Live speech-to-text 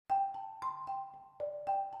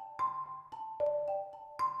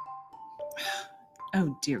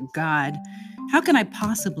Oh, dear God. How can I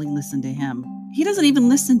possibly listen to him? He doesn't even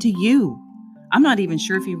listen to you. I'm not even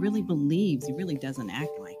sure if he really believes. He really doesn't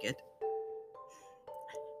act like it.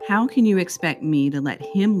 How can you expect me to let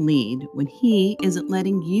him lead when he isn't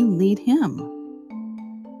letting you lead him?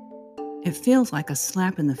 It feels like a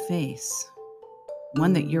slap in the face,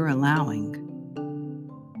 one that you're allowing.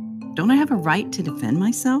 Don't I have a right to defend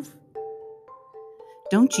myself?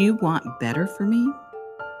 Don't you want better for me?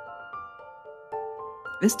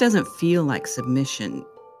 This doesn't feel like submission.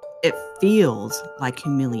 It feels like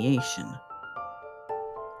humiliation.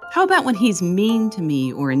 How about when he's mean to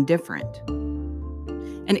me or indifferent?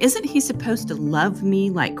 And isn't he supposed to love me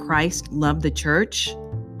like Christ loved the church?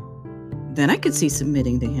 Then I could see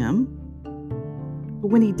submitting to him. But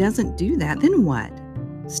when he doesn't do that, then what?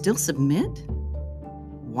 Still submit?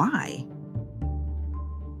 Why?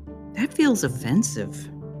 That feels offensive.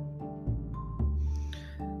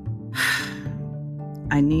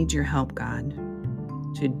 I need your help, God,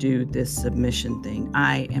 to do this submission thing.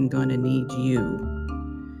 I am going to need you.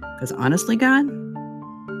 Because honestly, God,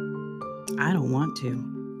 I don't want to.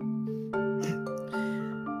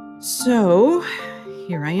 So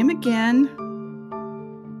here I am again,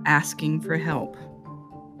 asking for help.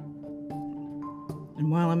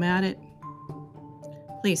 And while I'm at it,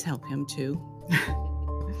 please help him too.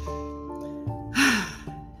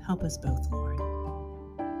 Help us both, Lord.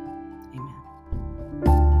 Amen.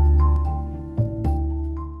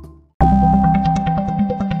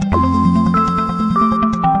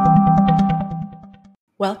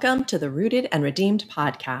 Welcome to the Rooted and Redeemed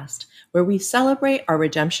podcast, where we celebrate our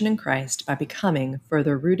redemption in Christ by becoming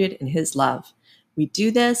further rooted in His love. We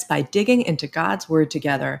do this by digging into God's Word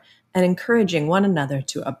together and encouraging one another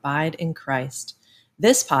to abide in Christ.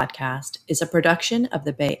 This podcast is a production of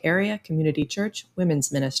the Bay Area Community Church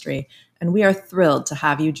Women's Ministry, and we are thrilled to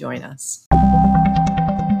have you join us.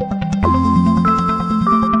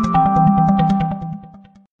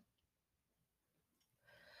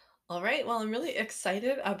 All right. Well, I'm really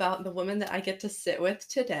excited about the woman that I get to sit with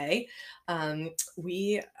today.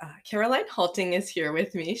 Caroline Halting is here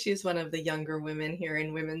with me. She's one of the younger women here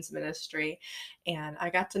in women's ministry. And I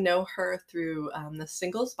got to know her through the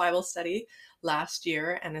Singles Bible Study last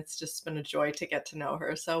year. And it's just been a joy to get to know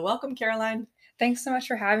her. So welcome, Caroline. Thanks so much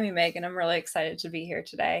for having me, Megan. I'm really excited to be here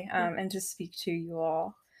today and to speak to you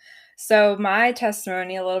all. So my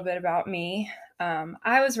testimony, a little bit about me.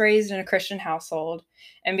 I was raised in a Christian household,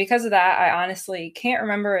 and because of that, I honestly can't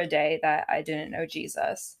remember a day that I didn't know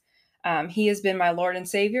Jesus. He has been my Lord and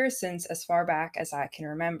Savior since as far back as I can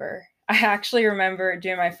remember. I actually remember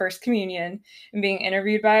doing my first communion and being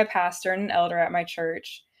interviewed by a pastor and an elder at my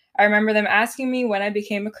church. I remember them asking me when I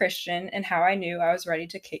became a Christian and how I knew I was ready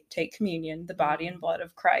to take communion, the body and blood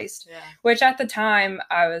of Christ, which at the time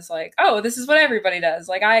I was like, oh, this is what everybody does.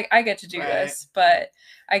 Like, I get to do this. But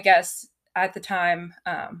I guess at the time,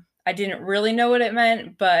 I didn't really know what it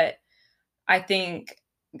meant, but I think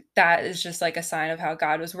that is just like a sign of how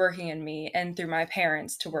God was working in me and through my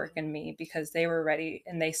parents to work in me, because they were ready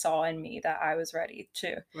and they saw in me that I was ready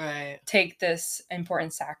to take this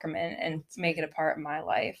important sacrament and make it a part of my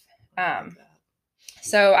life.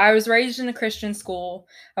 So I was raised in a Christian school.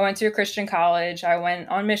 I went to a Christian college. I went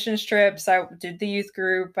on missions trips. I did the youth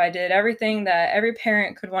group. I did everything that every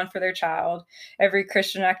parent could want for their child, every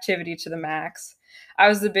Christian activity to the max. I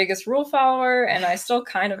was the biggest rule follower, and I still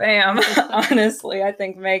kind of am, honestly. I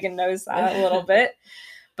think Megan knows that a little bit.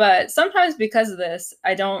 But sometimes because of this,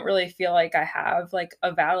 I don't really feel like I have like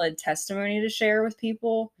a valid testimony to share with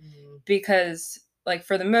people because, like,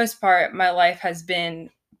 for the most part, my life has been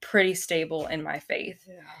pretty stable in my faith.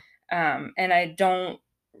 And I don't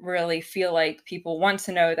really feel like people want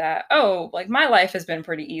to know that, oh, like my life has been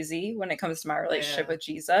pretty easy when it comes to my relationship with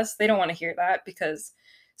Jesus. They don't want to hear that because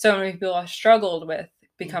so many people have struggled with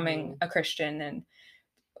becoming a Christian and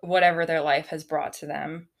whatever their life has brought to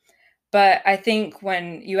them. But I think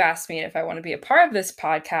when you asked me if I want to be a part of this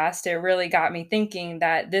podcast, it really got me thinking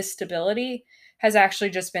that this stability has actually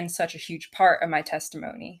just been such a huge part of my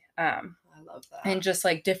testimony. I love that. And just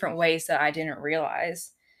like different ways that I didn't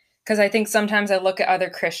realize. Because I think sometimes I look at other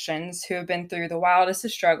Christians who have been through the wildest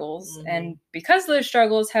of struggles, and because of those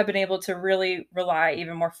struggles have been able to really rely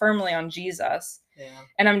even more firmly on Jesus.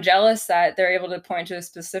 And I'm jealous that they're able to point to a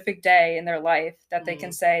specific day in their life that they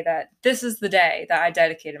can say that this is the day that I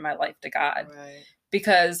dedicated my life to God.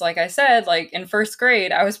 Because like I said, like in first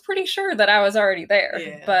grade, I was pretty sure that I was already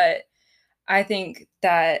there. But I think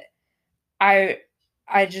that I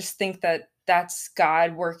just think that that's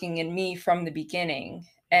God working in me from the beginning.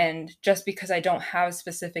 And just because I don't have a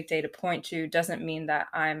specific day to point to doesn't mean that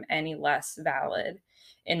I'm any less valid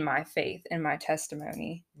in my faith, in my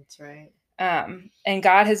testimony. That's right. And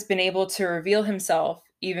God has been able to reveal himself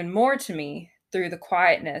even more to me through the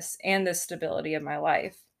quietness and the stability of my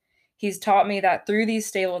life. He's taught me that through these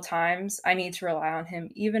stable times, I need to rely on him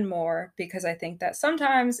even more, because I think that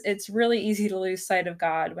sometimes it's really easy to lose sight of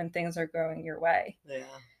God when things are going your way.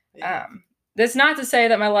 Yeah. That's not to say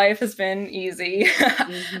that my life has been easy.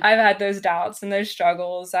 I've had those doubts and those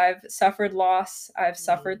struggles. I've suffered loss. I've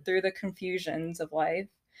suffered through the confusions of life.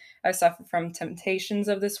 I've suffered from temptations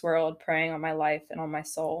of this world, preying on my life and on my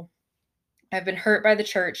soul. I've been hurt by the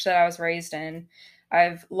church that I was raised in.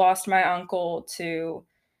 I've lost my uncle to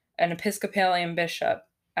an Episcopalian bishop.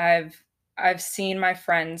 I've seen my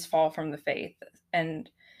friends fall from the faith, and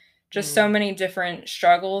just so many different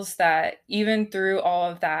struggles that even through all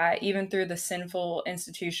of that, even through the sinful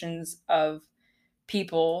institutions of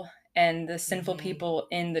people and the sinful people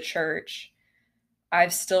in the church,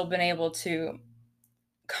 I've still been able to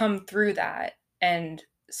come through that and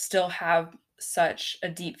still have such a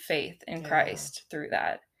deep faith in Christ through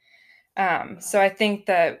that. So I think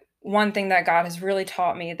that one thing that God has really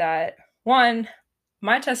taught me, that one,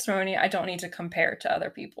 my testimony, I don't need to compare to other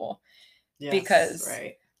people, because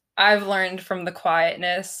I've learned from the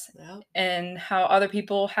quietness and how other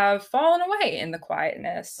people have fallen away in the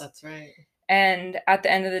quietness. That's right. And at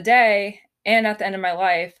the end of the day, and at the end of my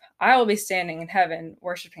life, I will be standing in heaven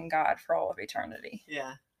worshiping God for all of eternity.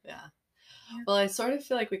 Yeah. Well, I sort of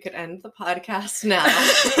feel like we could end the podcast now.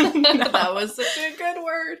 That was such a good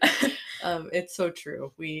word. It's so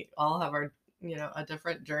true. We all have our, a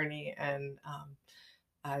different journey, and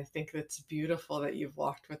I think it's beautiful that you've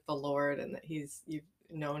walked with the Lord and that you've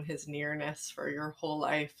known his nearness for your whole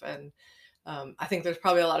life. And I think there's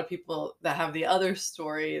probably a lot of people that have the other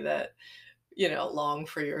story that, long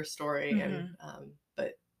for your story. And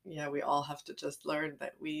but yeah, we all have to just learn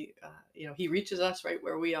that we, he reaches us right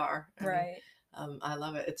where we are. And, right. I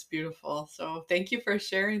love it. It's beautiful. So thank you for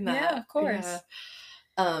sharing that. Yeah, of course.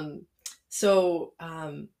 Yeah. So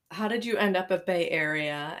how did you end up at Bay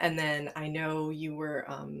Area? And then I know you were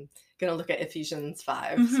going to look at Ephesians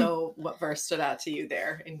 5. So what verse stood out to you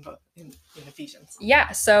there in Ephesians?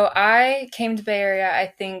 Yeah, so I came to Bay Area, I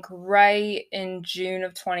think, right in June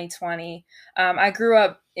of 2020. I grew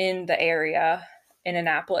up in the area in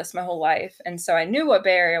Annapolis my whole life, and so I knew what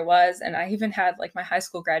Bay Area was, and I even had like my high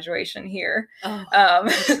school graduation here,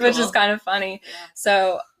 which is kind of funny. Yeah.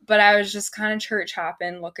 So, but I was just kind of church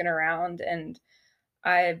hopping, looking around, and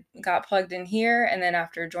I got plugged in here. And then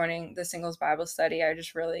after joining the Singles Bible Study, I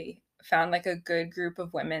just really found like a good group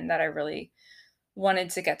of women that I really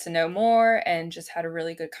wanted to get to know more, and just had a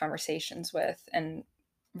really good conversations with, and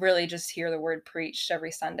really just hear the word preached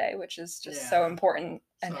every Sunday, which is just so important.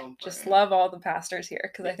 And just love all the pastors here,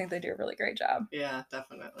 because I think they do a really great job. Yeah,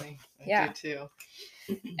 definitely. I do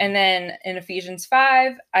too. And then in Ephesians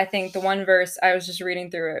 5, I think the one verse, I was just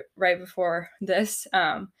reading through it right before this,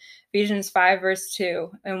 Ephesians 5 verse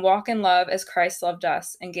 2, and walk in love as Christ loved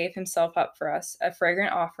us and gave himself up for us, a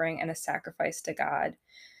fragrant offering and a sacrifice to God.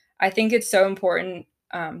 I think it's so important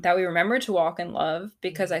that we remember to walk in love,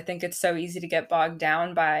 because I think it's so easy to get bogged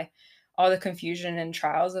down by all the confusion and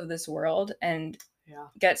trials of this world, and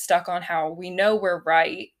get stuck on how we know we're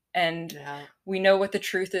right, and we know what the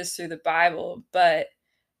truth is through the Bible, but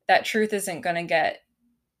that truth isn't going to get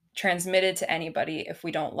transmitted to anybody if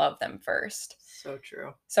we don't love them first. So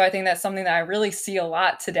true. So I think that's something that I really see a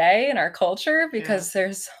lot today in our culture, because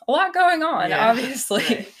there's a lot going on, obviously.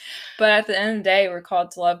 Right. But at the end of the day, we're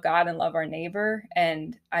called to love God and love our neighbor.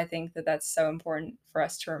 And I think that that's so important for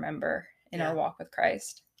us to remember in our walk with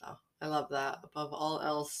Christ. Oh, I love that. Above all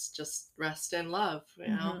else, just rest in love. You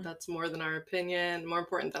know, that's more than our opinion, more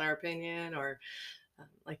important than our opinion. Or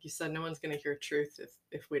like you said, no one's going to hear truth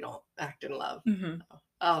if we don't act in love.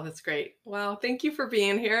 Oh, that's great. Wow. Thank you for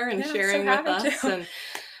being here and sharing with us. And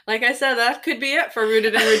like I said, that could be it for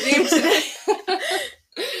Rooted and Redeemed today.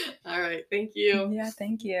 All right. Thank you. Yeah,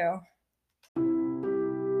 thank you.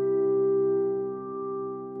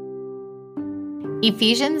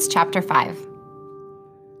 Ephesians chapter 5.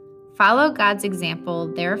 Follow God's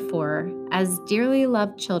example, therefore, as dearly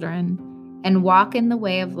loved children, and walk in the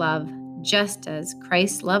way of love, just as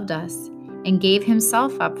Christ loved us and gave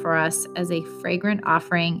himself up for us as a fragrant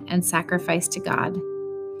offering and sacrifice to God.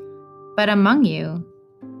 But among you,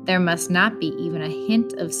 there must not be even a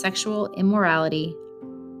hint of sexual immorality,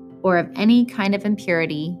 or of any kind of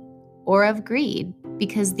impurity, or of greed,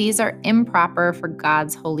 because these are improper for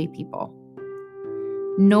God's holy people.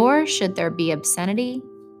 Nor should there be obscenity,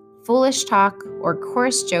 foolish talk, or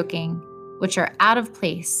coarse joking, which are out of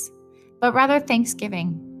place, but rather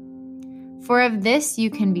thanksgiving. For of this you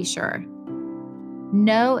can be sure.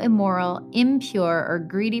 No immoral, impure, or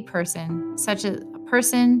greedy person, such as a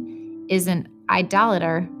person is an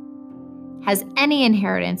idolater, has any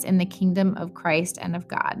inheritance in the kingdom of Christ and of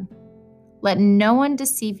God. Let no one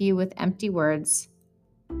deceive you with empty words,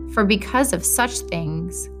 for because of such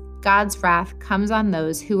things, God's wrath comes on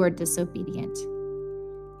those who are disobedient.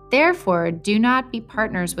 Therefore, do not be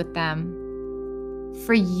partners with them.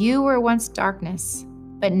 For you were once darkness,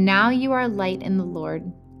 but now you are light in the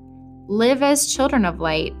Lord. Live as children of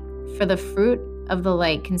light, for the fruit of the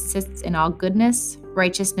light consists in all goodness,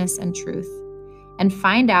 righteousness, and truth. And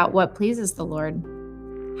find out what pleases the Lord.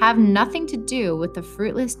 Have nothing to do with the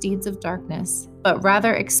fruitless deeds of darkness, but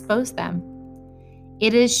rather expose them.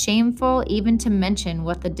 It is shameful even to mention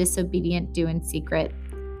what the disobedient do in secret.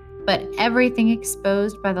 But everything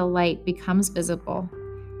exposed by the light becomes visible,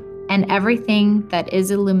 and everything that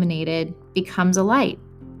is illuminated becomes a light.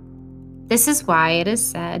 This is why it is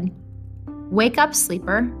said, "Wake up,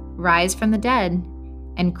 sleeper, rise from the dead,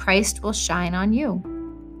 and Christ will shine on you."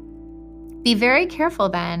 Be very careful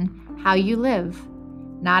then how you live,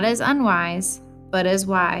 not as unwise, but as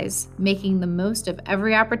wise, making the most of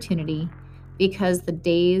every opportunity, because the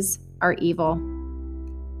days are evil.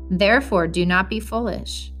 Therefore, do not be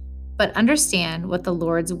foolish, but understand what the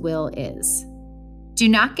Lord's will is. Do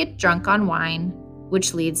not get drunk on wine,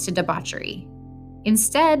 which leads to debauchery.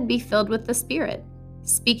 Instead, be filled with the Spirit,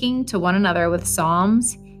 speaking to one another with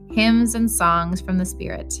psalms, hymns, and songs from the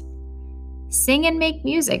Spirit. Sing and make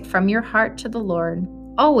music from your heart to the Lord,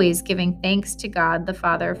 always giving thanks to God the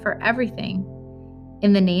Father for everything,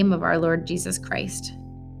 in the name of our Lord Jesus Christ.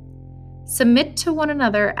 Submit to one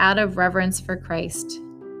another out of reverence for Christ.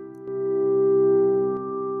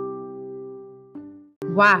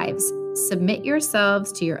 Wives, submit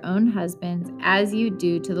yourselves to your own husbands as you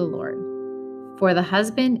do to the Lord. For the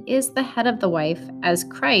husband is the head of the wife, as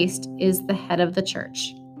Christ is the head of the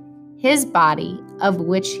church, his body, of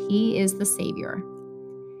which he is the Savior.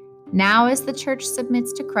 Now as the church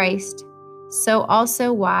submits to Christ, so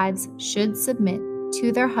also wives should submit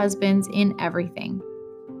to their husbands in everything.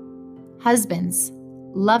 Husbands,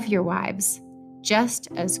 love your wives, just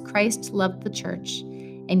as Christ loved the church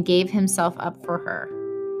and gave himself up for her,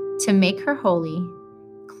 to make her holy,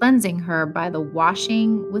 cleansing her by the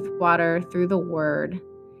washing with water through the word,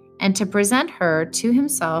 and to present her to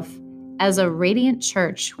himself as a radiant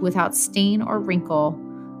church without stain or wrinkle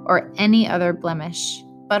or any other blemish,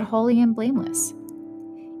 but holy and blameless.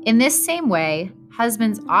 In this same way,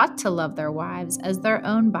 husbands ought to love their wives as their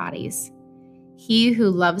own bodies. He who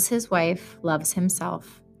loves his wife loves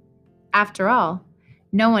himself. After all,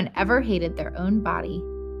 no one ever hated their own body,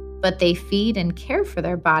 but they feed and care for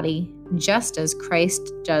their body, just as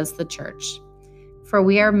Christ does the church. For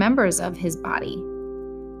we are members of his body.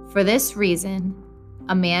 For this reason,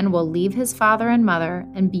 a man will leave his father and mother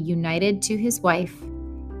and be united to his wife,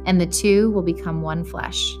 and the two will become one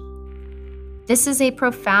flesh. This is a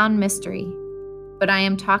profound mystery, but I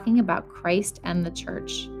am talking about Christ and the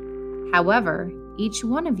church. However, each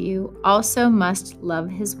one of you also must love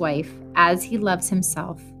his wife as he loves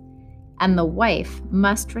himself, and the wife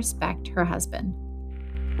must respect her husband.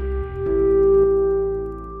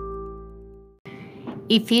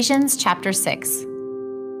 Ephesians chapter 6.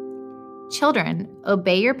 Children,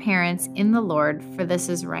 obey your parents in the Lord, for this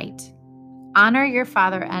is right. Honor your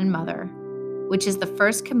father and mother, which is the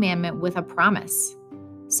first commandment with a promise,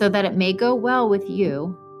 so that it may go well with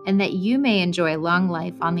you and that you may enjoy long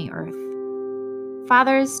life on the earth.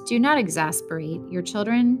 Fathers, do not exasperate your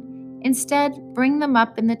children. Instead, bring them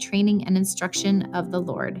up in the training and instruction of the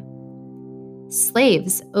Lord.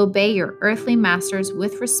 Slaves, obey your earthly masters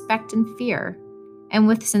with respect and fear, and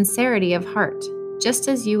with sincerity of heart, just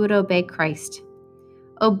as you would obey Christ.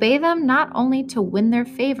 Obey them not only to win their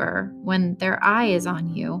favor when their eye is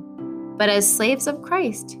on you, but as slaves of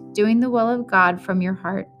Christ, doing the will of God from your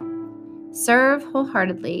heart. Serve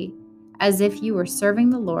wholeheartedly, as if you were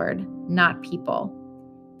serving the Lord, not people,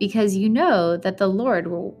 because you know that the Lord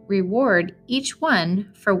will reward each one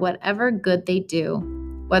for whatever good they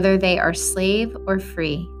do, whether they are slave or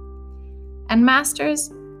free. And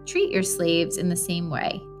masters, treat your slaves in the same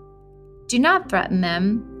way. Do not threaten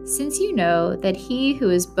them, since you know that he who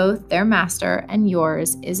is both their master and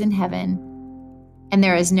yours is in heaven, and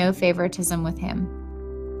there is no favoritism with him.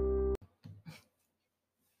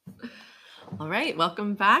 All right,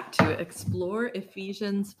 welcome back to Explore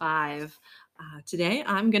Ephesians 5. Today,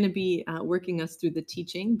 I'm going to be working us through the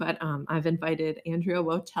teaching, but I've invited Andrea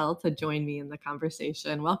Wotel to join me in the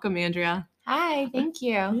conversation. Welcome, Andrea. Hi, thank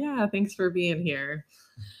you. Yeah, thanks for being here.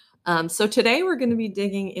 So today we're going to be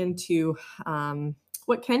digging into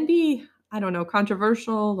what can be,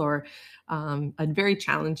 controversial or a very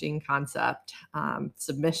challenging concept,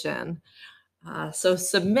 submission. So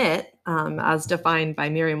submit, as defined by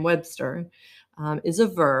Merriam-Webster, is a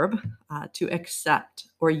verb to accept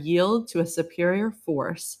or yield to a superior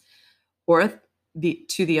force or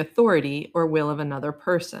to the authority or will of another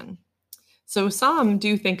person. So some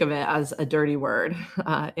do think of it as a dirty word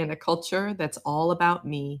in a culture that's all about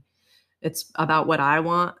me. It's about what I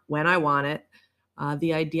want, when I want it.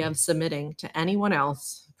 The idea of submitting to anyone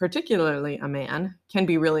else, particularly a man, can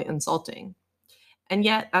be really insulting. And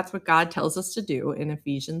yet, that's what God tells us to do in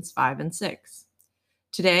Ephesians 5 and 6.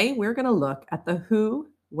 Today, we're going to look at the who,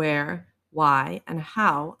 where, why, and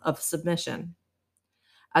how of submission.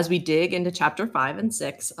 As we dig into chapter 5 and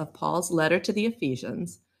 6 of Paul's letter to the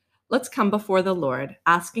Ephesians, let's come before the Lord,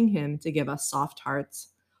 asking Him to give us soft hearts,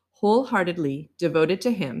 wholeheartedly devoted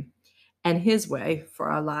to Him and His way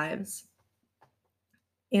for our lives.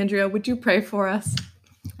 Andrea, would you pray for us?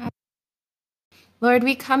 Lord,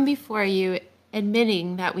 we come before you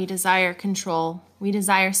admitting that we desire control, we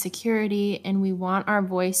desire security, and we want our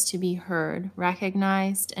voice to be heard,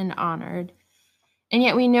 recognized, and honored. And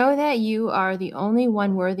yet we know that you are the only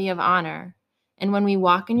one worthy of honor. And when we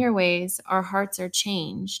walk in your ways, our hearts are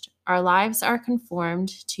changed, our lives are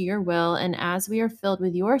conformed to your will, and as we are filled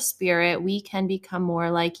with your Spirit, we can become more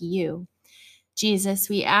like you. Jesus,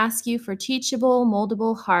 we ask you for teachable,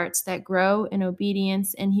 moldable hearts that grow in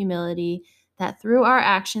obedience and humility, that through our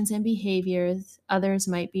actions and behaviors, others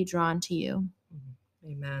might be drawn to you.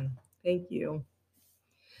 Amen. Thank you.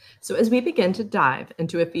 So as we begin to dive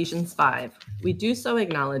into Ephesians 5, we do so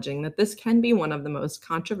acknowledging that this can be one of the most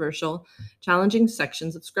controversial, challenging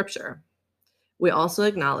sections of Scripture. We also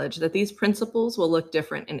acknowledge that these principles will look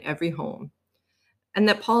different in every home, and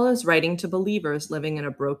that Paul is writing to believers living in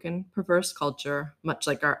a broken, perverse culture, much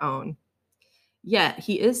like our own. Yet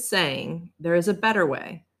he is saying there is a better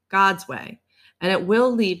way, God's way, and it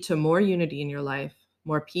will lead to more unity in your life,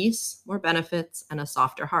 more peace, more benefits, and a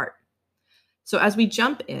softer heart. So as we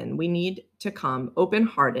jump in, we need to come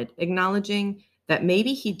open-hearted, acknowledging that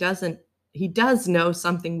maybe he does know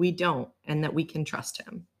something we don't, and that we can trust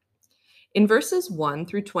him. In verses 1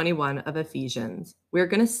 through 21 of Ephesians, we're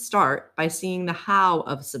going to start by seeing the how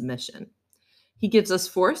of submission. He gives us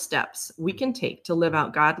 4 steps we can take to live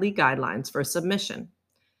out godly guidelines for submission.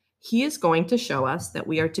 He is going to show us that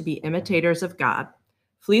we are to be imitators of God,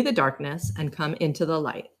 flee the darkness, and come into the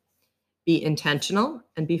light. Be intentional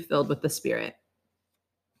and be filled with the Spirit.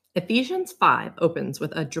 Ephesians 5 opens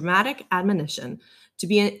with a dramatic admonition to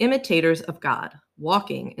be imitators of God,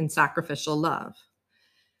 walking in sacrificial love.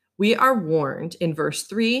 We are warned in verse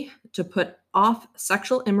 3 to put off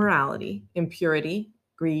sexual immorality, impurity,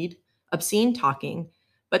 greed, obscene talking,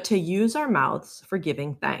 but to use our mouths for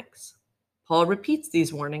giving thanks. Paul repeats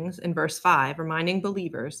these warnings in verse 5, reminding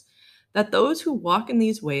believers that those who walk in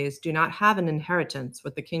these ways do not have an inheritance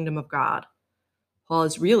with the kingdom of God. Paul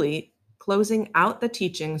is really closing out the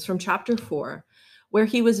teachings from chapter 4, where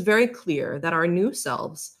he was very clear that our new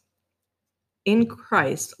selves in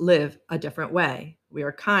Christ live a different way. We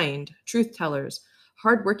are kind, truth tellers,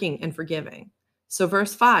 hardworking, and forgiving. So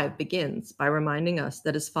verse 5 begins by reminding us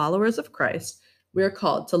that as followers of Christ, we are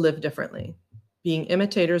called to live differently, being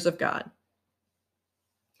imitators of God.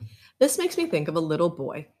 This makes me think of a little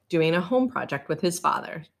boy doing a home project with his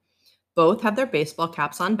father. Both have their baseball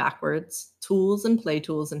caps on backwards, tools and play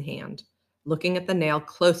tools in hand, looking at the nail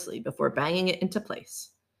closely before banging it into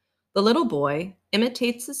place. The little boy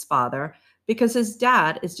imitates his father because his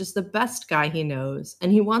dad is just the best guy he knows,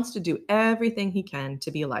 and he wants to do everything he can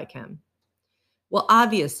to be like him. Well,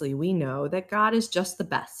 obviously, we know that God is just the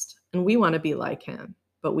best, and we want to be like him,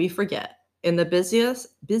 but we forget, in the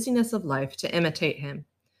busyness of life, to imitate him,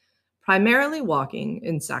 primarily walking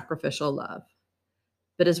in sacrificial love.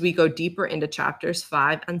 But as we go deeper into chapters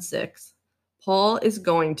 5 and 6, Paul is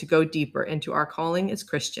going to go deeper into our calling as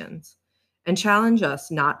Christians and challenge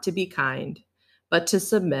us not to be kind, but to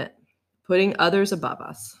submit, putting others above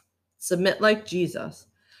us. Submit like Jesus,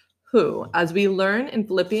 who, as we learn in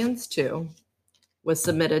Philippians 2, was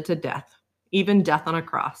submitted to death, even death on a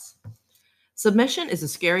cross. Submission is a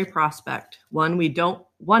scary prospect, one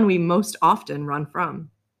we most often run from.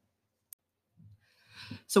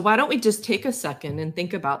 So why don't we just take a second and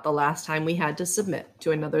think about the last time we had to submit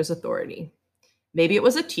to another's authority? Maybe it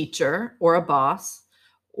was a teacher or a boss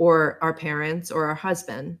or our parents or our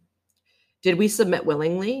husband. Did we submit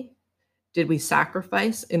willingly? Did we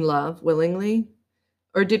sacrifice in love willingly?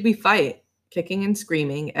 Or did we fight, kicking and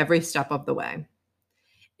screaming every step of the way?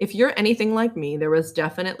 If you're anything like me, there was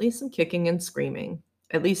definitely some kicking and screaming,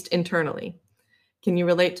 at least internally. Can you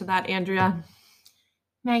relate to that, Andrea?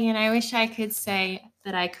 Megan, I wish I could say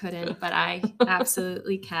that I couldn't, but I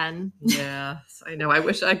absolutely can. Yes, I know. I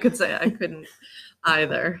wish I could say I couldn't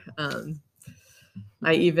either.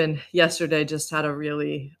 I even yesterday just had a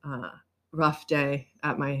really rough day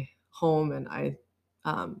at my home, and I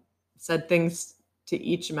said things to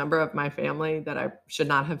each member of my family that I should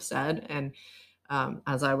not have said. And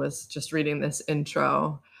as I was just reading this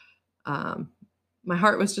intro, my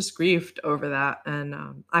heart was just grieved over that.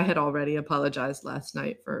 And I had already apologized last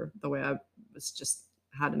night for the way I was just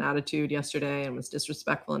had an attitude yesterday and was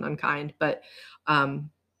disrespectful and unkind. But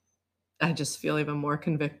I just feel even more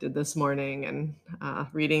convicted this morning and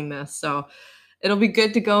reading this. So it'll be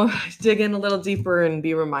good to go dig in a little deeper and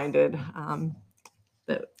be reminded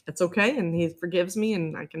that it's okay and he forgives me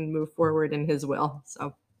and I can move forward in his will.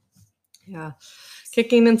 So yeah,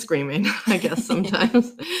 kicking and screaming, I guess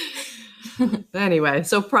sometimes. Anyway,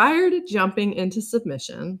 so prior to jumping into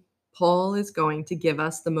submission, Paul is going to give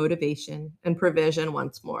us the motivation and provision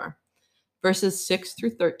once more. Verses 6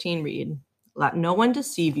 through 13 read, "Let no one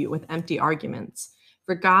deceive you with empty arguments,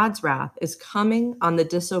 for God's wrath is coming on the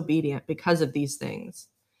disobedient because of these things.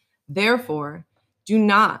 Therefore, do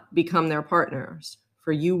not become their partners,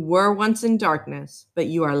 for you were once in darkness, but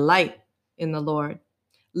you are light in the Lord.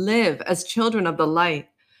 Live as children of the light,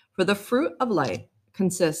 for the fruit of light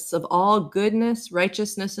consists of all goodness,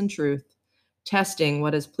 righteousness, and truth, testing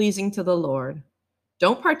what is pleasing to the Lord.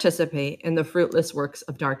 Don't participate in the fruitless works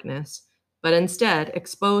of darkness, but instead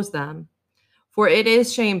expose them. For it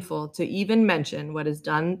is shameful to even mention what is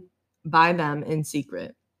done by them in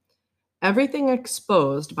secret. Everything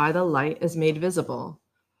exposed by the light is made visible,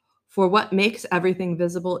 for what makes everything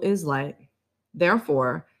visible is light.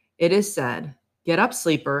 Therefore, it is said, 'Get up,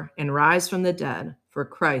 sleeper, and rise from the dead, for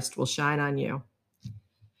Christ will shine on you.'"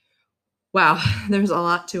 Wow, there's a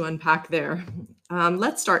lot to unpack there.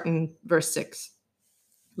 Let's start in verse 6.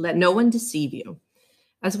 "Let no one deceive you.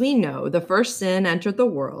 As we know, the first sin entered the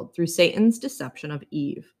world through Satan's deception of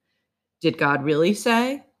Eve. Did God really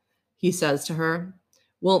say?" He says to her.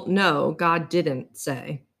 Well, no, God didn't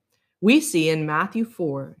say. We see in Matthew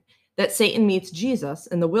 4 that Satan meets Jesus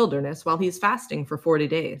in the wilderness while he's fasting for 40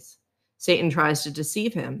 days. Satan tries to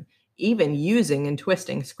deceive him, even using and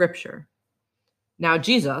twisting scripture. Now,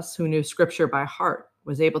 Jesus, who knew scripture by heart,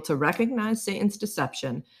 was able to recognize Satan's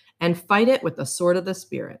deception and fight it with the sword of the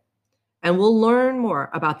Spirit. And we'll learn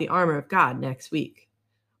more about the armor of God next week.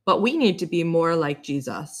 But we need to be more like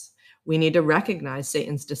Jesus. We need to recognize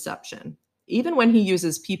Satan's deception, even when he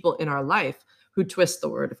uses people in our life who twist the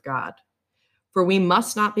word of God. For we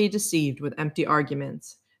must not be deceived with empty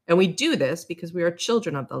arguments. And we do this because we are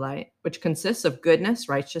children of the light, which consists of goodness,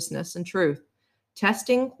 righteousness, and truth,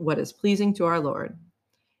 testing what is pleasing to our Lord.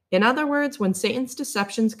 In other words, when Satan's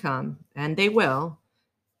deceptions come, and they will,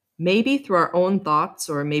 maybe through our own thoughts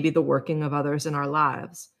or maybe the working of others in our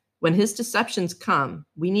lives, when his deceptions come,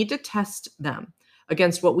 we need to test them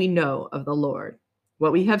against what we know of the Lord,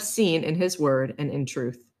 what we have seen in his word and in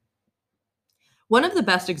truth. One of the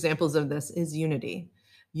best examples of this is unity.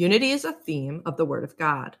 Unity is a theme of the word of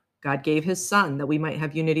God. God gave his son that we might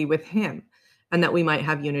have unity with him and that we might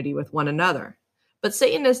have unity with one another. But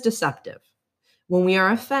Satan is deceptive. When we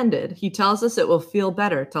are offended, he tells us it will feel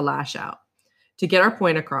better to lash out, to get our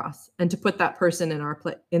point across, and to put that person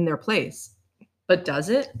in their place. But does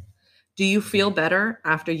it? Do you feel better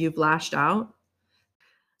after you've lashed out?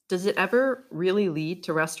 Does it ever really lead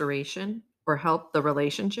to restoration or help the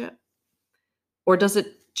relationship? Or does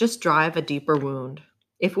it just drive a deeper wound?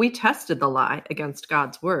 If we tested the lie against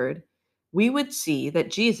God's word, we would see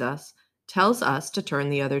that Jesus tells us to turn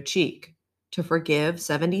the other cheek, to forgive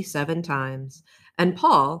 77 times, and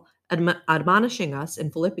Paul admonishing us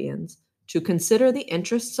in Philippians to consider the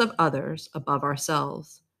interests of others above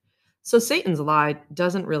ourselves. So Satan's lie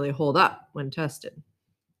doesn't really hold up when tested.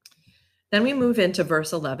 Then we move into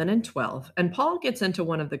verse 11 and 12, and Paul gets into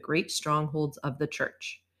one of the great strongholds of the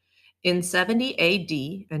church. In 70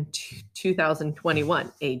 AD and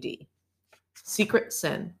 2021 AD, secret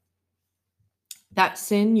sin. That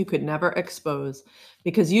sin you could never expose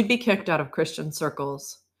because you'd be kicked out of Christian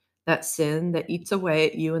circles. That sin that eats away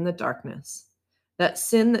at you in the darkness. That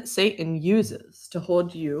sin that Satan uses to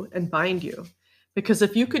hold you and bind you. Because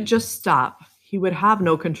if you could just stop, he would have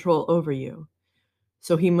no control over you.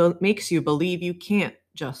 So he makes you believe you can't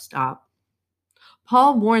just stop.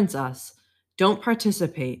 Paul warns us, don't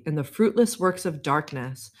participate in the fruitless works of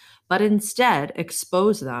darkness, but instead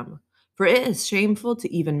expose them, for it is shameful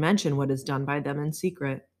to even mention what is done by them in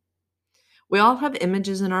secret. We all have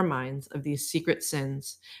images in our minds of these secret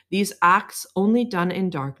sins, these acts only done in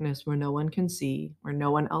darkness where no one can see, where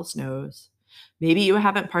no one else knows. Maybe you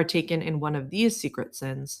haven't partaken in one of these secret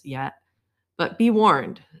sins yet, but be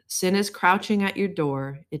warned, sin is crouching at your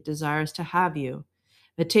door. It desires to have you.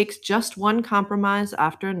 It takes just one compromise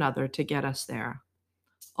after another to get us there.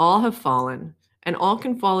 All have fallen, and all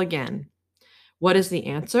can fall again. What is the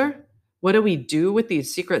answer? What do we do with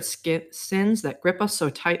these secret sins that grip us so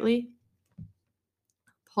tightly?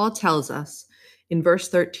 Paul tells us in verse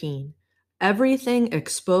 13, everything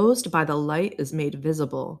exposed by the light is made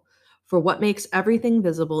visible, for what makes everything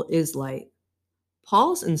visible is light.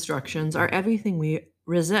 Paul's instructions are everything we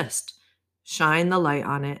resist. Shine the light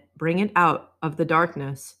on it, bring it out of the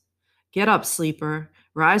darkness. Get up, sleeper,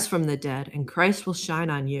 rise from the dead, and Christ will shine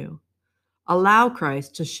on you. Allow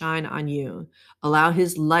Christ to shine on you. Allow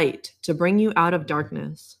his light to bring you out of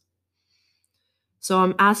darkness. So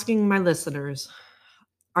I'm asking my listeners,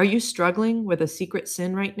 are you struggling with a secret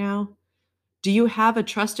sin right now? Do you have a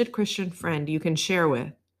trusted Christian friend you can share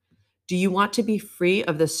with? Do you want to be free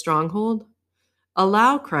of this stronghold?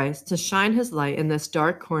 Allow Christ to shine his light in this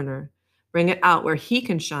dark corner. Bring it out where he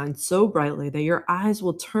can shine so brightly that your eyes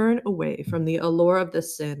will turn away from the allure of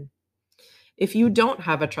this sin. If you don't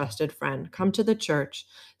have a trusted friend, come to the church,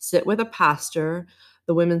 sit with a pastor,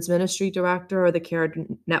 the women's ministry director, or the care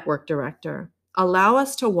network director. Allow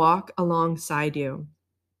us to walk alongside you.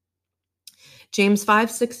 James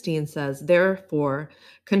 5:16 says, therefore,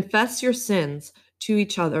 confess your sins to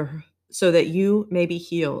each other so that you may be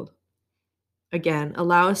healed. Again,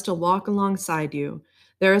 allow us to walk alongside you.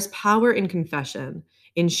 There is power in confession,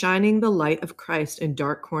 in shining the light of Christ in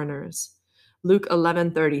dark corners. Luke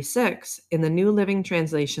 11:36 in the New Living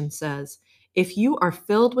Translation says, if you are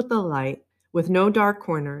filled with the light, with no dark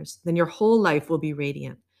corners, then your whole life will be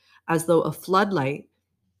radiant, as though a floodlight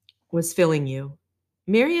was filling you.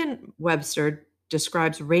 Merriam-Webster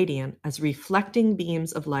describes radiant as reflecting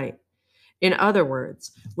beams of light. In other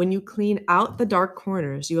words, when you clean out the dark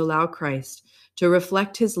corners, you allow Christ to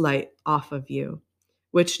reflect his light off of you,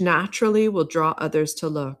 which naturally will draw others to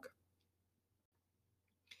look.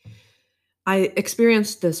 I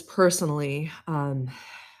experienced this personally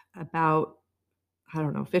about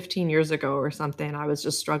 15 years ago or something. I was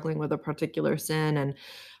just struggling with a particular sin, and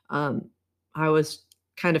I was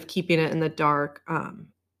kind of keeping it in the dark.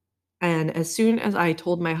 And as soon as I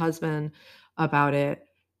told my husband about it,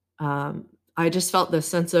 I just felt this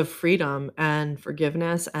sense of freedom and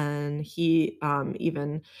forgiveness. And he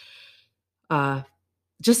even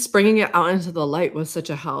just bringing it out into the light was such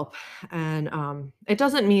a help. And it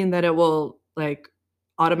doesn't mean that it will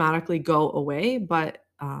automatically go away, but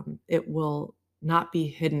it will not be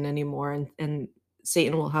hidden anymore. And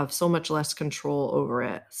Satan will have so much less control over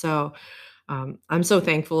it. So I'm so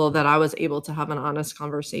thankful that I was able to have an honest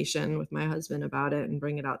conversation with my husband about it and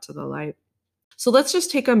bring it out to the light. So let's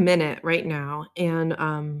just take a minute right now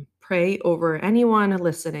and pray over anyone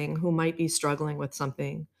listening who might be struggling with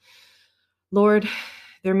something. Lord,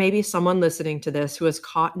 there may be someone listening to this who is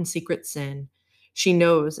caught in secret sin. She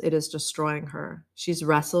knows it is destroying her. She's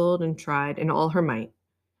wrestled and tried in all her might.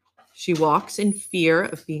 She walks in fear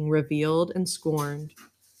of being revealed and scorned.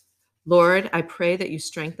 Lord, I pray that you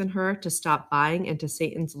strengthen her to stop buying into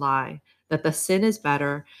Satan's lie, that the sin is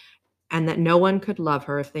better and that no one could love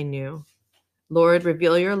her if they knew. Lord,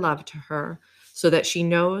 reveal your love to her so that she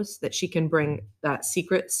knows that she can bring that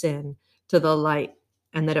secret sin to the light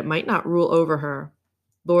and that it might not rule over her.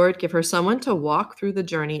 Lord, give her someone to walk through the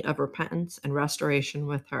journey of repentance and restoration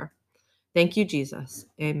with her. Thank you, Jesus.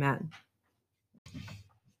 Amen.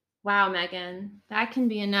 Wow, Megan, that can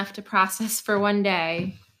be enough to process for one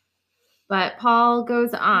day. But Paul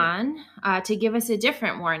goes on to give us a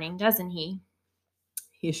different warning, doesn't he?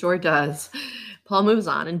 He sure does. Paul moves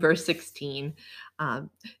on in verse 16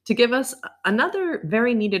 to give us another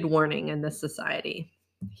very needed warning in this society.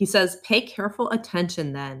 He says, pay careful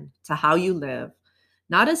attention then to how you live,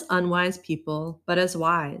 not as unwise people, but as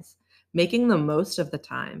wise, making the most of the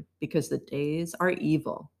time because the days are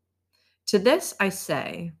evil. To this I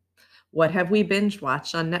say, what have we binge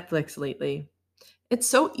watched on Netflix lately? It's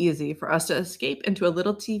so easy for us to escape into a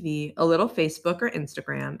little TV, a little Facebook or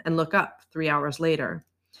Instagram, and look up 3 hours later.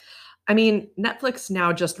 I mean, Netflix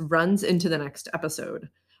now just runs into the next episode.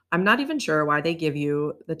 I'm not even sure why they give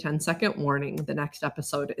you the 10-second warning the next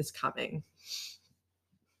episode is coming.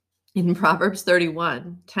 In Proverbs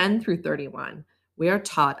 31, 10 through 31, we are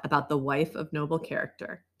taught about the wife of noble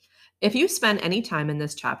character. If you spend any time in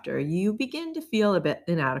this chapter, you begin to feel a bit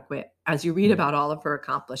inadequate as you read about all of her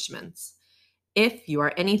accomplishments. If you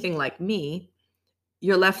are anything like me,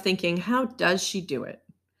 you're left thinking, how does she do it?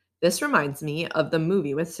 This reminds me of the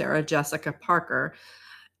movie with Sarah Jessica Parker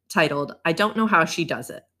titled, I Don't Know How She Does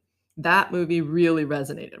It. That movie really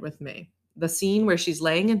resonated with me. The scene where she's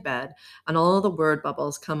laying in bed and all the word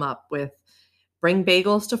bubbles come up with bring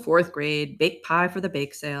bagels to 4th grade, bake pie for the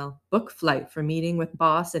bake sale, book flight for meeting with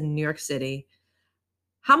boss in New York City.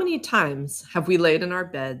 How many times have we laid in our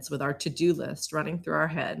beds with our to-do list running through our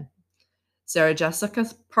head? Sarah Jessica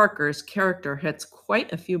Parker's character hits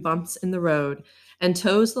quite a few bumps in the road and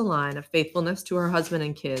toes the line of faithfulness to her husband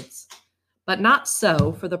and kids. But not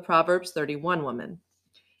so for the Proverbs 31 woman.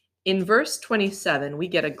 In verse 27, we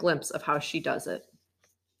get a glimpse of how she does it.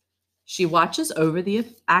 She watches over the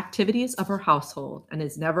activities of her household and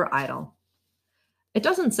is never idle. It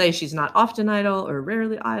doesn't say she's not often idle or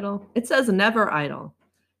rarely idle. It says never idle.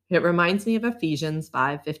 It reminds me of Ephesians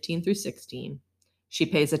 5:15 through 16. She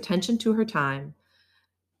pays attention to her time.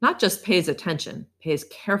 Not just pays attention, pays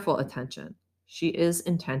careful attention. She is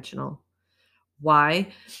intentional.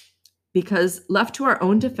 Why? Because left to our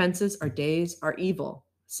own defenses, our days are evil.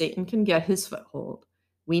 Satan can get his foothold.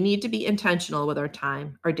 We need to be intentional with our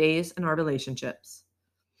time, our days, and our relationships.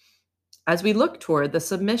 As we look toward the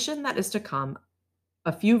submission that is to come,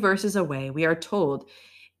 a few verses away, we are told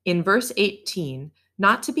in verse 18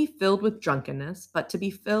 not to be filled with drunkenness, but to be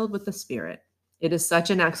filled with the Spirit. It is such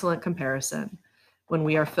an excellent comparison. When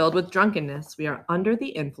we are filled with drunkenness, we are under the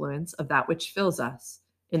influence of that which fills us,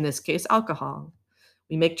 in this case, alcohol.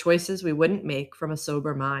 We make choices we wouldn't make from a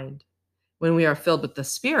sober mind. When we are filled with the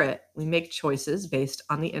Spirit, we make choices based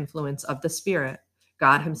on the influence of the Spirit,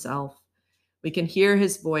 God Himself. We can hear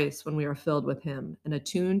His voice when we are filled with Him and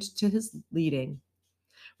attuned to His leading.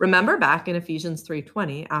 Remember back in Ephesians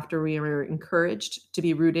 3:20, after we were encouraged to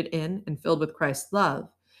be rooted in and filled with Christ's love,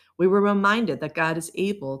 we were reminded that God is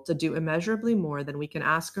able to do immeasurably more than we can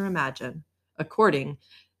ask or imagine, according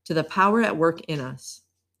to the power at work in us.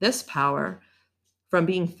 This power, from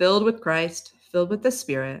being filled with Christ, filled with the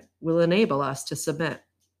Spirit, will enable us to submit.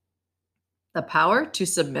 The power to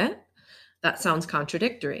submit? That sounds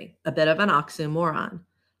contradictory, a bit of an oxymoron.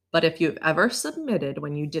 But if you've ever submitted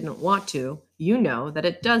when you didn't want to, you know that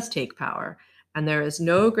it does take power, and there is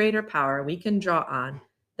no greater power we can draw on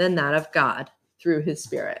than that of God through His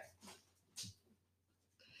Spirit.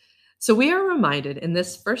 So we are reminded in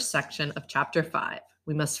this first section of chapter 5,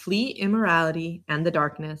 we must flee immorality and the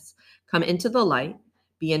darkness, come into the light,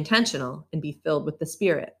 be intentional, and be filled with the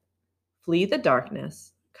Spirit. Flee the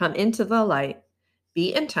darkness, come into the light,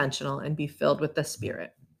 be intentional, and be filled with the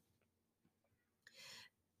Spirit.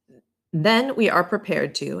 Then we are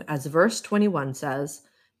prepared to, as verse 21 says,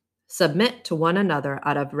 submit to one another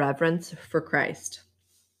out of reverence for Christ.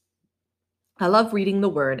 I love reading the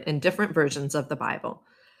word in different versions of the Bible.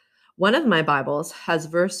 One of my Bibles has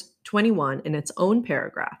verse 21 in its own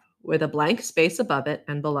paragraph with a blank space above it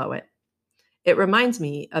and below it. It reminds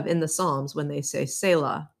me of in the Psalms when they say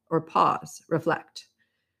Selah or pause, reflect.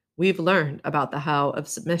 We've learned about the how of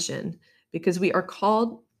submission because we are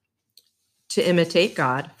called to imitate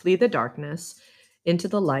God, flee the darkness, into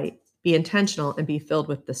the light, be intentional, and be filled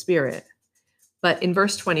with the Spirit. But in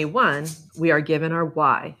verse 21, we are given our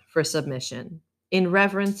why for submission, in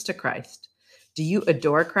reverence to Christ. Do you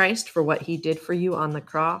adore Christ for what He did for you on the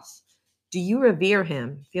cross? Do you revere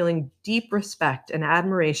Him, feeling deep respect and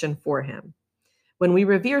admiration for Him? When we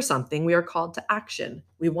revere something, we are called to action.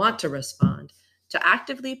 We want to respond, to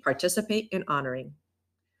actively participate in honoring.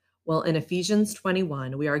 Well, in Ephesians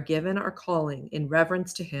 21, we are given our calling in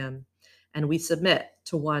reverence to Him, and we submit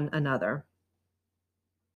to one another.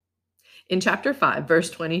 In chapter 5,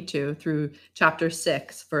 verse 22 through chapter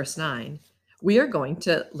 6, verse 9, we are going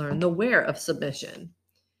to learn the where of submission.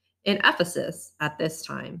 In Ephesus, at this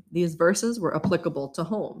time, these verses were applicable to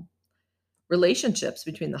home. Relationships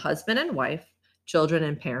between the husband and wife, children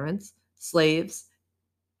and parents, slaves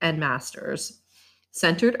and masters,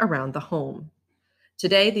 centered around the home.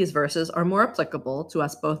 Today, these verses are more applicable to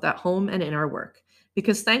us both at home and in our work,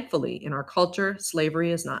 because thankfully, in our culture,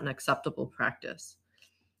 slavery is not an acceptable practice.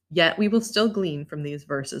 Yet, we will still glean from these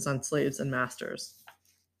verses on slaves and masters.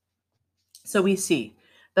 So we see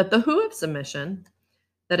that the who of submission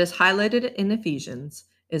that is highlighted in Ephesians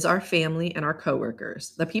is our family and our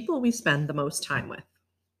coworkers, the people we spend the most time with.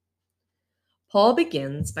 Paul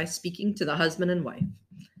begins by speaking to the husband and wife.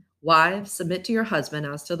 Wives, submit to your husband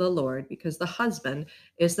as to the Lord, because the husband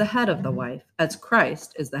is the head of the wife, as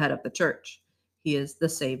Christ is the head of the church. He is the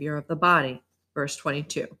Savior of the body. Verse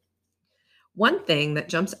 22. One thing that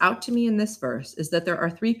jumps out to me in this verse is that there are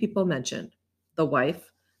three people mentioned: the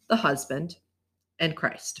wife, the husband, and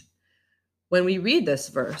Christ. When we read this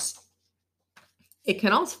verse, it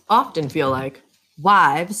can also often feel like,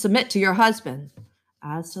 wives, submit to your husband,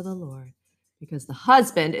 as to the Lord, because the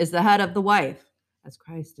husband is the head of the wife, as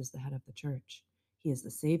Christ is the head of the church. He is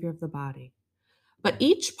the Savior of the body. But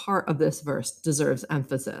each part of this verse deserves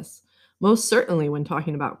emphasis, most certainly when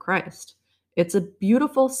talking about Christ. It's a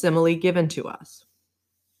beautiful simile given to us.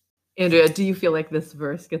 Andrea, do you feel like this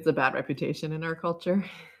verse gets a bad reputation in our culture?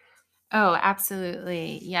 Oh,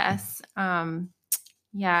 absolutely. Yes.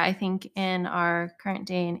 Yeah, I think in our current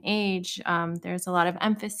day and age, there's a lot of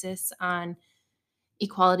emphasis on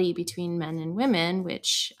equality between men and women,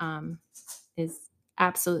 which is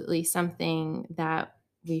absolutely something that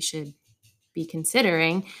we should be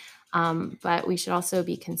considering. But we should also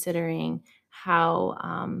be considering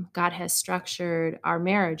how God has structured our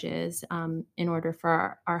marriages in order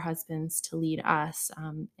for our husbands to lead us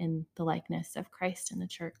in the likeness of Christ in the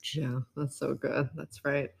church. Yeah, that's so good. That's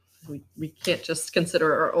right. We can't just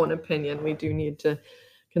consider our own opinion. We do need to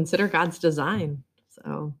consider God's design.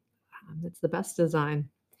 So it's the best design.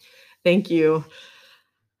 Thank you.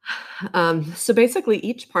 So basically,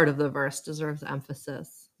 each part of the verse deserves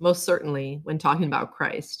emphasis, most certainly when talking about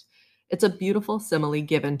Christ. It's a beautiful simile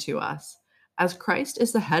given to us, as Christ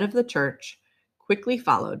is the head of the church, quickly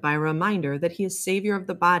followed by a reminder that he is Savior of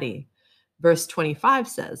the body. Verse 25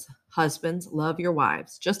 says, "Husbands, love your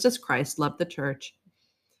wives, just as Christ loved the church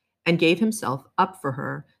and gave himself up for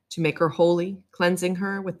her to make her holy, cleansing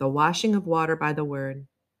her with the washing of water by the word.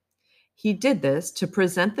 He did this to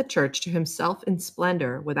present the church to himself in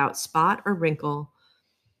splendor, without spot or wrinkle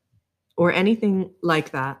or anything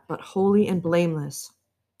like that, but holy and blameless."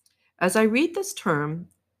 As I read this,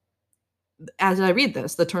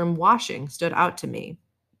 the term washing stood out to me,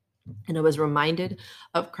 and I was reminded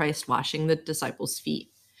of Christ washing the disciples'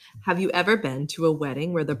 feet. Have you ever been to a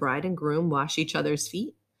wedding where the bride and groom wash each other's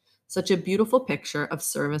feet? Such a beautiful picture of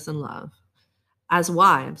service and love. As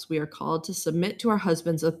wives, we are called to submit to our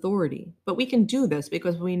husband's authority, but we can do this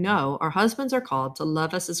because we know our husbands are called to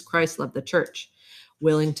love us as Christ loved the church,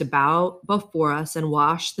 willing to bow before us and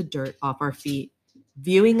wash the dirt off our feet,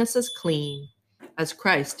 viewing us as clean, as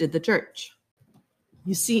Christ did the church.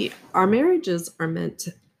 You see, our marriages are meant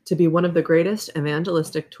to be one of the greatest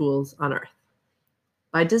evangelistic tools on earth.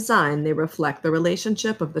 By design, they reflect the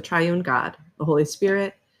relationship of the triune God, the Holy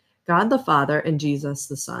Spirit, God the Father, and Jesus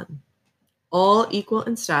the Son, all equal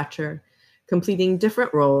in stature, completing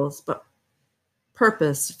different roles, but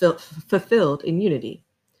purpose fulfilled in unity.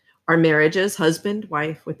 Our marriages, husband,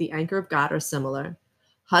 wife, with the anchor of God, are similar.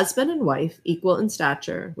 Husband and wife, equal in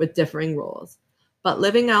stature, with differing roles, but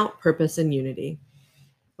living out purpose in unity.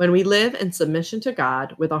 When we live in submission to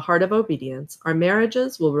God with a heart of obedience, our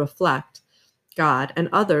marriages will reflect God, and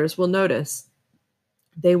others will notice.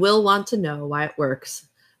 They will want to know why it works,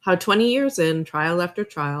 how 20 years in, trial after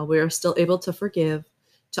trial, we are still able to forgive,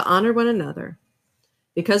 to honor one another.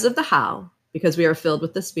 Because of the how, because we are filled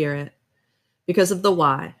with the Spirit, because of the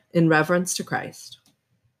why, in reverence to Christ.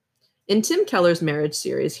 In Tim Keller's marriage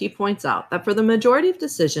series, he points out that for the majority of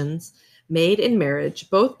decisions made in marriage,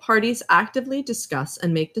 both parties actively discuss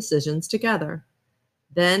and make decisions together.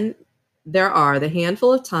 Then there are the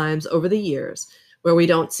handful of times over the years where we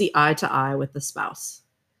don't see eye to eye with the spouse.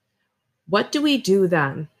 What do we do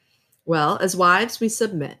then? Well, as wives, we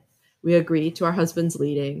submit. We agree to our husband's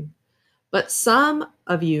leading. But some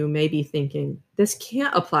of you may be thinking, this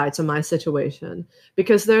can't apply to my situation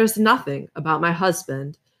because there's nothing about my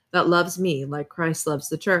husband that loves me like Christ loves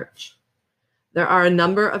the church. There are a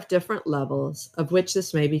number of different levels of which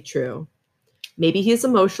this may be true. Maybe he is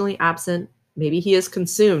emotionally absent. Maybe he is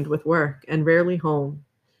consumed with work and rarely home.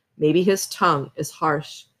 Maybe his tongue is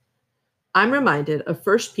harsh. I'm reminded of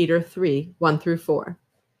 1 Peter 3, 1-4.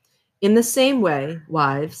 In the same way,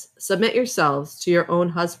 wives, submit yourselves to your own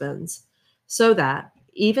husbands, so that,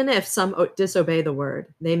 even if some disobey the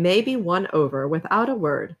word, they may be won over without a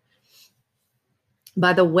word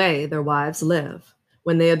by the way their wives live,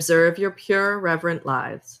 when they observe your pure, reverent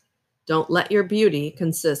lives. Don't let your beauty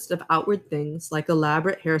consist of outward things like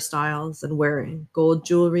elaborate hairstyles and wearing gold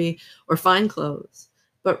jewelry or fine clothes,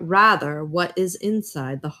 but rather what is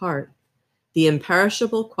inside the heart, the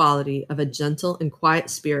imperishable quality of a gentle and quiet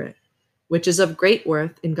spirit, which is of great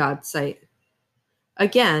worth in God's sight.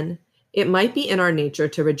 Again, it might be in our nature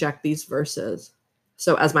to reject these verses.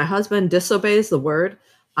 So as my husband disobeys the word,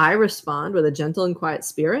 I respond with a gentle and quiet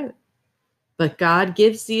spirit. But God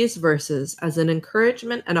gives these verses as an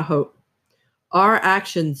encouragement and a hope. Our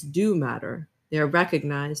actions do matter. They are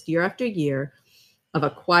recognized year after year of a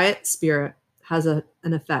quiet spirit has an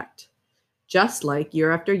effect. Just like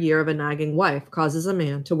year after year of a nagging wife causes a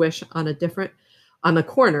man to wish on the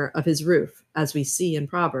corner of his roof, as we see in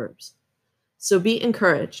Proverbs. So be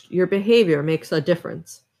encouraged. Your behavior makes a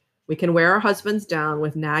difference. We can wear our husbands down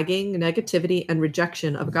with nagging, negativity, and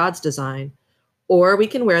rejection of God's design, or we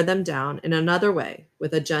can wear them down in another way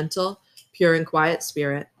with a gentle, pure, and quiet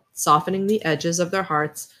spirit, softening the edges of their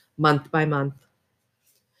hearts month by month.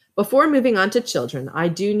 Before moving on to children, I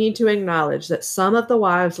do need to acknowledge that some of the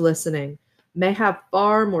wives listening may have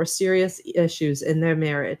far more serious issues in their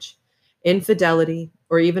marriage, infidelity,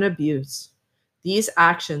 or even abuse. These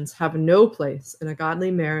actions have no place in a godly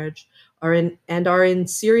marriage and are in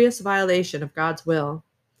serious violation of God's will.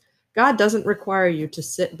 God doesn't require you to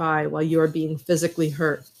sit by while you are being physically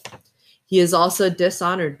hurt. He is also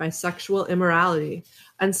dishonored by sexual immorality,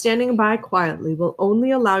 and standing by quietly will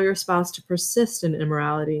only allow your spouse to persist in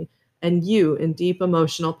immorality and you in deep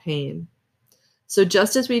emotional pain. So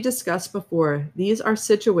just as we discussed before, these are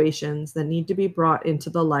situations that need to be brought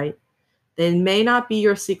into the light. They may not be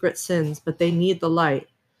your secret sins, but they need the light.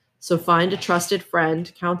 So find a trusted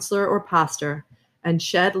friend, counselor, or pastor and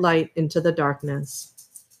shed light into the darkness.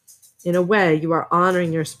 In a way, you are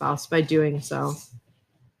honoring your spouse by doing so.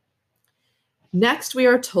 Next, we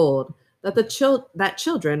are told that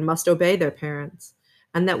children must obey their parents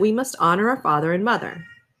and that we must honor our father and mother.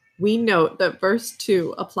 We note that verse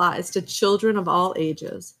 2 applies to children of all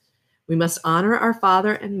ages. We must honor our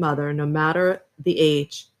father and mother no matter the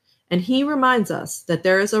age. And he reminds us that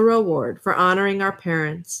there is a reward for honoring our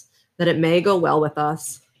parents, that it may go well with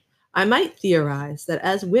us. I might theorize that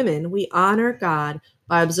as women, we honor God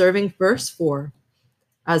by observing verse 4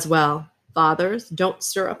 as well. Fathers, don't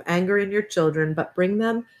stir up anger in your children, but bring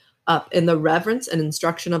them up in the reverence and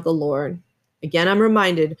instruction of the Lord. Again, I'm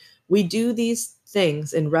reminded we do these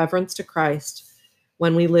things in reverence to Christ.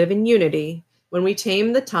 When we live in unity, when we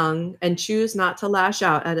tame the tongue and choose not to lash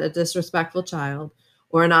out at a disrespectful child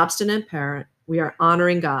or an obstinate parent, we are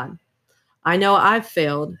honoring God. I know I've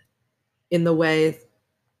failed in the way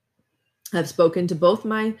I've spoken to both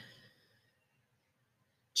my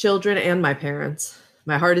children and my parents.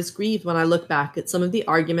 My heart is grieved when I look back at some of the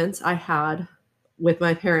arguments I had with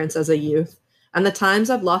my parents as a youth and the times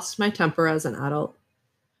I've lost my temper as an adult.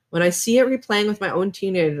 When I see it replaying with my own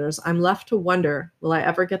teenagers, I'm left to wonder, will I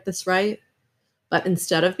ever get this right? But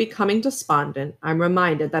instead of becoming despondent, I'm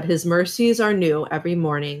reminded that his mercies are new every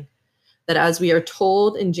morning, that as we are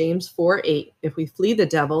told in James 4:8, if we flee the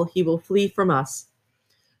devil, he will flee from us.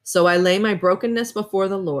 So I lay my brokenness before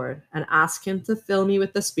the Lord and ask him to fill me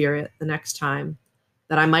with the Spirit the next time,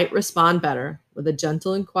 that I might respond better with a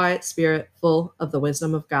gentle and quiet spirit full of the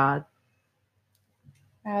wisdom of God.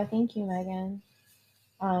 Wow, thank you, Megan.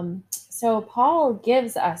 So Paul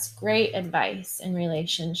gives us great advice in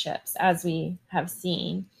relationships, as we have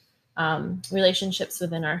seen, relationships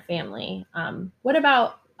within our family. What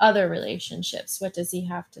about other relationships? What does he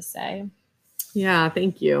have to say? Yeah,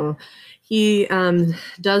 thank you. He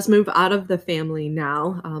does move out of the family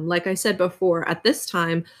now. Like I said before, at this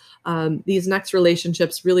time, these next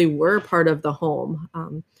relationships really were part of the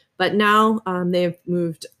home. But now they've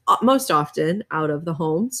moved most often out of the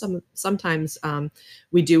home. Sometimes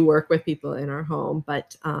we do work with people in our home.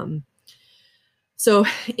 But so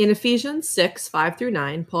in Ephesians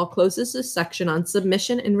 6:5-9, Paul closes this section on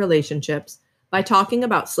submission in relationships by talking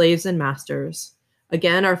about slaves and masters.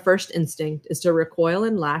 Again, our first instinct is to recoil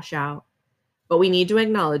and lash out. But we need to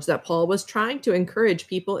acknowledge that Paul was trying to encourage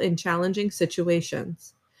people in challenging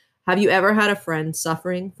situations. Have you ever had a friend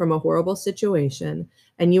suffering from a horrible situation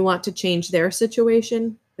and you want to change their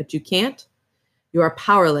situation, but you can't? You are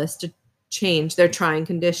powerless to change their trying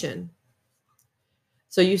condition.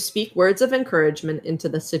 So you speak words of encouragement into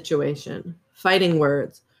the situation, fighting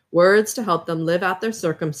words to help them live out their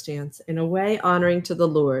circumstance in a way honoring to the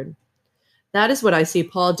Lord. That is what I see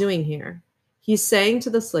Paul doing here. He's saying to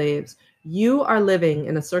the slaves, you are living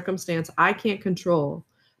in a circumstance I can't control,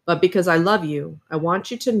 but because I love you, I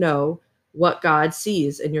want you to know what God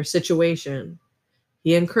sees in your situation.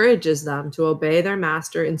 He encourages them to obey their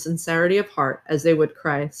master in sincerity of heart as they would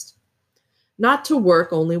Christ. Not to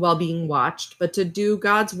work only while being watched, but to do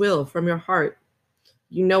God's will from your heart.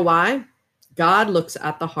 You know why? God looks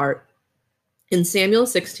at the heart. In Samuel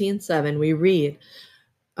 16:7, we read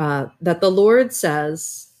that the Lord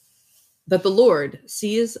sees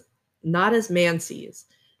not as man sees.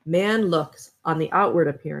 Man looks on the outward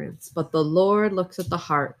appearance, but the Lord looks at the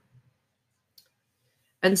heart.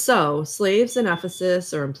 And so, slaves in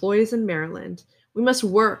Ephesus or employees in Maryland, we must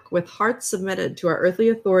work with hearts submitted to our earthly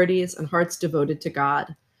authorities and hearts devoted to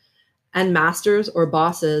God. And masters or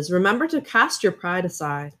bosses, remember to cast your pride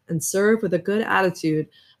aside and serve with a good attitude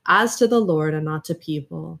as to the Lord and not to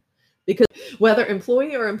people. Because whether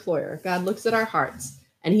employee or employer, God looks at our hearts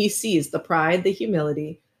and he sees the pride, the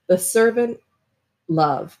humility, the servant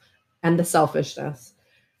love, and the selfishness.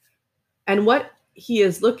 And what he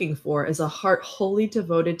is looking for is a heart wholly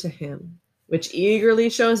devoted to him, which eagerly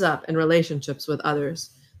shows up in relationships with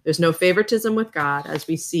others. There's no favoritism with God, as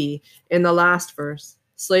we see in the last verse.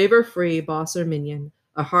 Slave or free, boss or minion,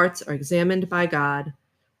 our hearts are examined by God.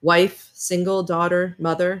 Wife, single, daughter,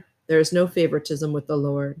 mother, there is no favoritism with the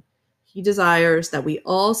Lord. He desires that we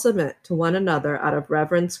all submit to one another out of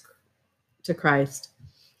reverence to Christ.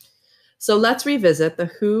 So let's revisit the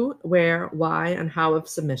who, where, why, and how of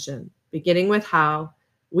submission, beginning with how.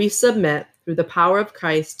 We submit through the power of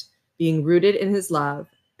Christ, being rooted in his love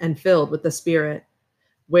and filled with the Spirit.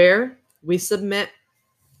 Where? We submit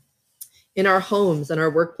in our homes and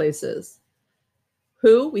our workplaces.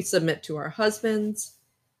 Who? We submit to our husbands,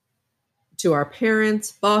 to our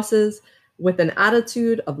parents, bosses, with an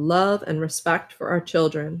attitude of love and respect for our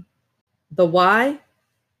children. The why?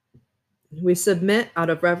 We submit out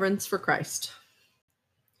of reverence for Christ.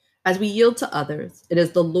 As we yield to others, it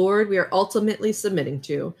is the Lord we are ultimately submitting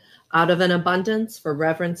to, out of an abundance for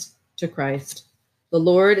reverence to Christ. The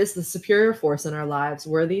Lord is the superior force in our lives,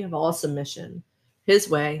 worthy of all submission. His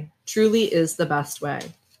way truly is the best way.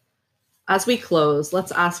 As we close,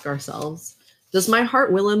 let's ask ourselves, does my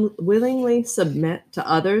heart willingly submit to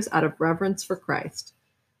others out of reverence for Christ?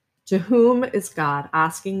 To whom is God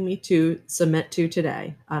asking me to submit to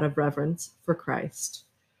today out of reverence for Christ?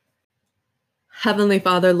 Heavenly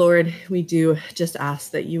Father, Lord, we do just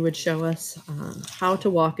ask that you would show us how to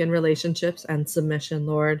walk in relationships and submission,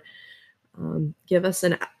 Lord. Give us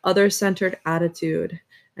an other-centered attitude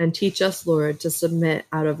and teach us, Lord, to submit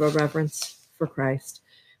out of a reverence for Christ.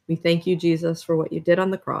 We thank you, Jesus, for what you did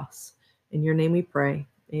on the cross. In your name we pray.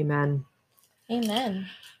 Amen. Amen.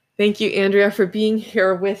 Thank you, Andrea, for being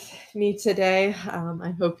here with me today.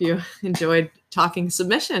 I hope you enjoyed talking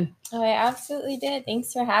submission. Oh, I absolutely did.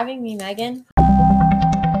 Thanks for having me, Megan.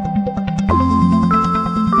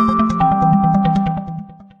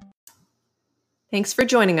 Thanks for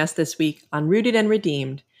joining us this week on Rooted and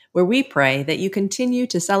Redeemed, where we pray that you continue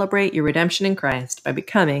to celebrate your redemption in Christ by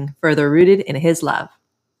becoming further rooted in his love.